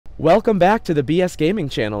Welcome back to the BS Gaming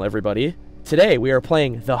channel, everybody. Today we are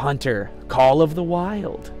playing The Hunter, Call of the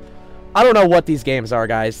Wild. I don't know what these games are,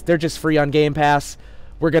 guys. They're just free on Game Pass.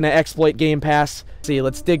 We're gonna exploit Game Pass. See,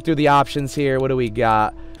 let's dig through the options here. What do we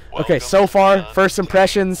got? Okay, so far, first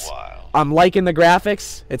impressions. I'm liking the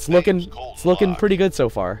graphics. It's looking pretty good so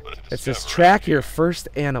far. It says track your first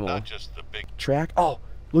animal. Track. Oh,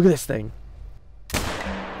 look at this thing.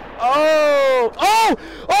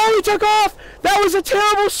 Oh, he took off! That was a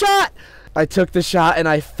terrible shot! I took the shot and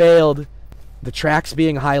I failed. The tracks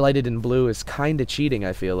being highlighted in blue is kind of cheating,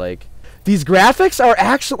 I feel like. These graphics are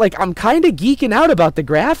actually, like, I'm kind of geeking out about the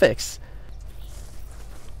graphics.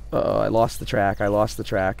 Uh-oh, I lost the track.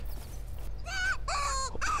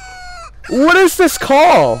 What is this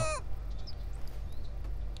call?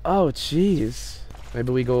 Oh, jeez.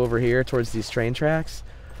 Maybe we go over here towards these train tracks.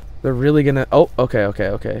 They're really gonna... Oh,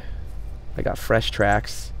 okay. I got fresh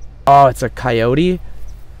tracks. Oh, it's a coyote?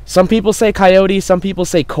 Some people say coyote, some people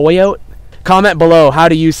say coyote. Comment below, how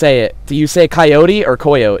do you say it? Do you say coyote or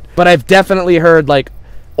coyote? But I've definitely heard, like,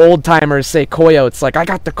 old-timers say coyotes. Like, I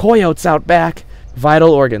got the coyotes out back.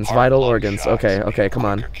 Vital organs. Okay, come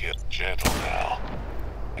on.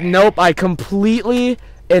 Nope, I completely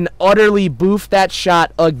and utterly boofed that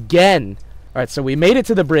shot again. Alright, so we made it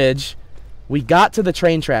to the bridge. We got to the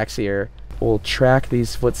train tracks here. We'll track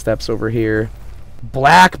these footsteps over here.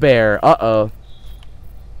 Black bear. Uh-oh.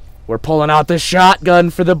 We're pulling out the shotgun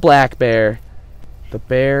for the black bear. The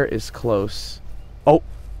bear is close. Oh.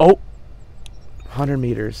 100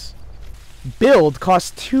 meters. Build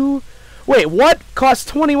costs Wait, what?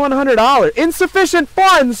 Costs $2,100. Insufficient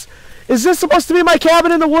funds? Is this supposed to be my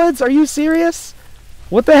cabin in the woods? Are you serious?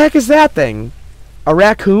 What the heck is that thing? A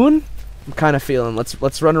raccoon? I'm kind of feeling.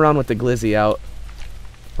 Let's run around with the glizzy out.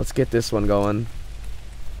 Let's get this one going.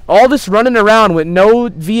 All this running around with no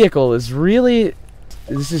vehicle is really...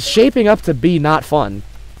 This is shaping up to be not fun.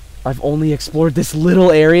 I've only explored this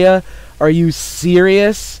little area. Are you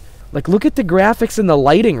serious? Like, look at the graphics and the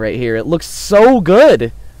lighting right here. It looks so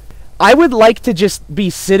good. I would like to just be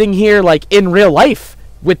sitting here, like, in real life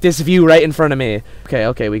with this view right in front of me.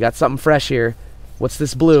 Okay, we got something fresh here. What's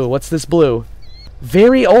this blue?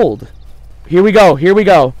 Very old. Here we go.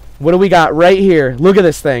 What do we got right here? Look at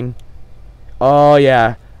this thing. Oh,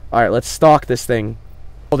 yeah. Alright, let's stalk this thing.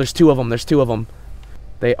 Oh, there's two of them.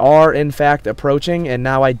 They are, in fact, approaching, and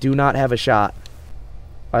now I do not have a shot.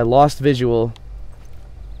 I lost visual.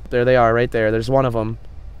 There they are, right there. There's one of them.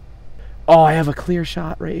 Oh, I have a clear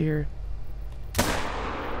shot right here.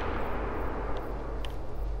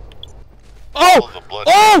 Oh!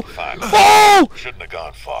 Shouldn't have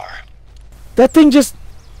gone far. That thing just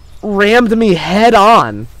rammed me head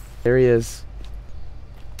on. There he is.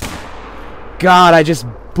 God, I just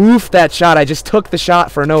boofed that shot. I just took the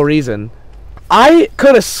shot for no reason. I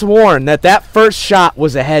could have sworn that first shot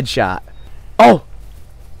was a headshot. Oh!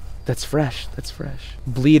 That's fresh.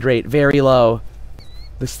 Bleed rate very low.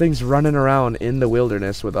 This thing's running around in the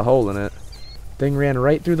wilderness with a hole in it. Thing ran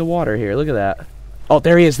right through the water here. Look at that. Oh,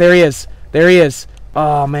 there he is.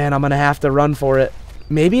 Oh, man, I'm going to have to run for it.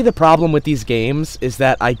 Maybe the problem with these games is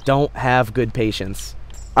that I don't have good patience.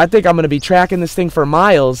 I think I'm going to be tracking this thing for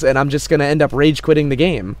miles, and I'm just going to end up rage quitting the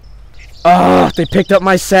game. Oh, they picked up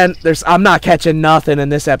my scent. I'm not catching nothing in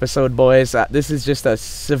this episode, boys. This is just a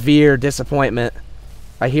severe disappointment.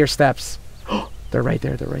 I hear steps. They're right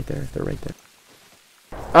there.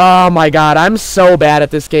 Oh, my God. I'm so bad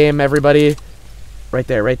at this game, everybody. Right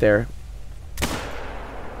there.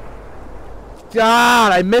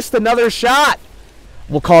 God, I missed another shot.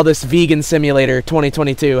 We'll call this Vegan Simulator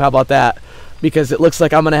 2022. How about that? Because it looks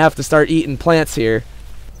like I'm going to have to start eating plants here.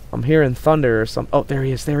 I'm hearing thunder or something. Oh, there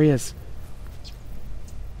he is.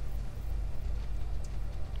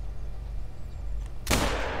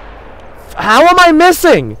 How am I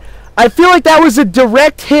missing? I feel like that was a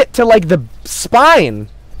direct hit to, like, the spine.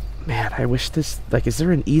 Man, I wish this... Like, is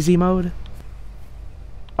there an easy mode?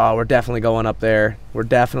 Oh, we're definitely going up there.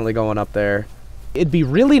 It'd be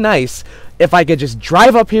really nice if I could just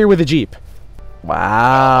drive up here with a Jeep.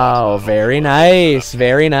 Wow, very nice.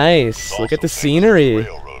 Look at the scenery.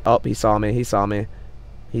 Oh, he saw me.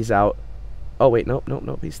 He's out. Oh, wait, nope,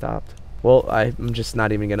 he stopped. Well, I'm just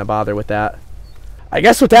not even going to bother with that. I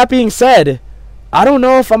guess with that being said, I don't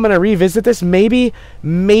know if I'm going to revisit this. Maybe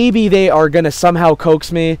they are going to somehow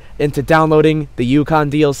coax me into downloading the Yukon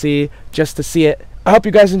DLC just to see it. I hope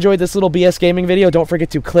you guys enjoyed this little BS Gaming video. Don't forget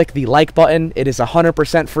to click the like button. It is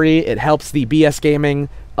 100% free. It helps the BS Gaming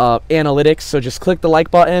analytics. So just click the like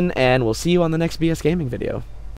button, and we'll see you on the next BS Gaming video.